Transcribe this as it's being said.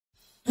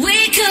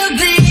could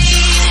be.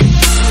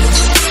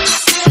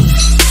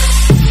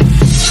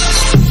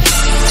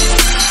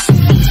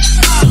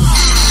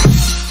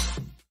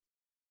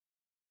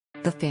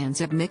 The fans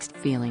have mixed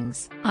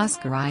feelings.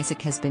 Oscar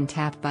Isaac has been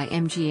tapped by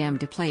MGM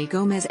to play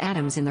Gomez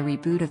Addams in the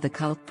reboot of the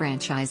cult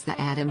franchise The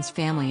Addams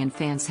Family, and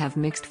fans have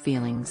mixed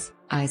feelings.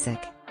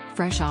 Isaac,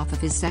 fresh off of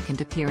his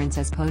second appearance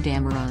as Poe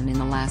Dameron in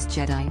The Last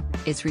Jedi,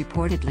 is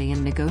reportedly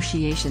in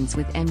negotiations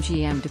with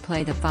MGM to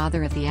play the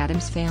father of the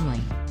Addams family.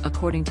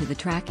 According to the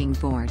tracking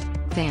board,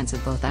 fans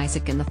of both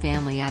Isaac and the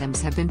family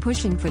Addams have been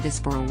pushing for this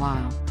for a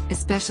while,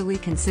 especially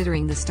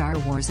considering the Star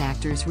Wars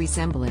actor's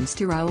resemblance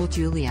to Raul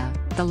Julia,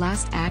 the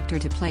last actor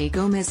to play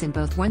Gomez in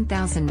both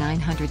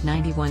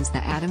 1991's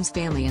The Addams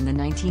Family and the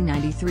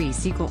 1993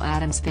 sequel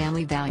Addams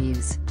Family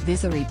Values.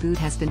 This reboot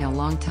has been a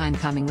long time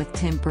coming, with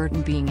Tim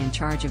Burton being in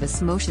charge of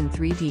a motion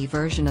 3D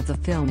version of the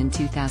film in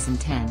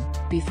 2010,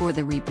 before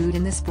the reboot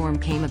in this form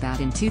came about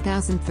in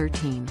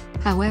 2013.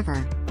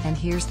 However, and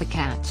here's the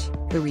catch,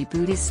 the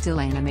reboot is still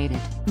animated.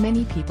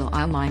 Many people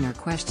online are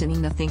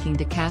questioning the thinking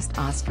to cast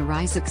Oscar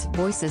Isaac's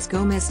voice as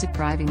Gomez,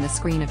 depriving the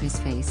screen of his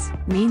face.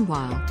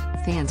 Meanwhile,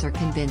 fans are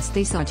convinced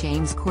they saw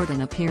James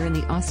Corden appear in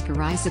the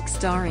Oscar Isaac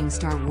starring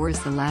Star Wars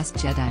The Last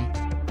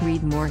Jedi.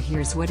 Read more.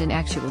 Here's what an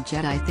actual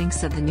Jedi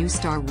thinks of the new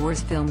Star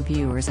Wars film.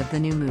 Viewers of the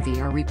new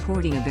movie are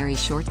reporting a very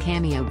short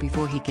cameo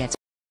before he gets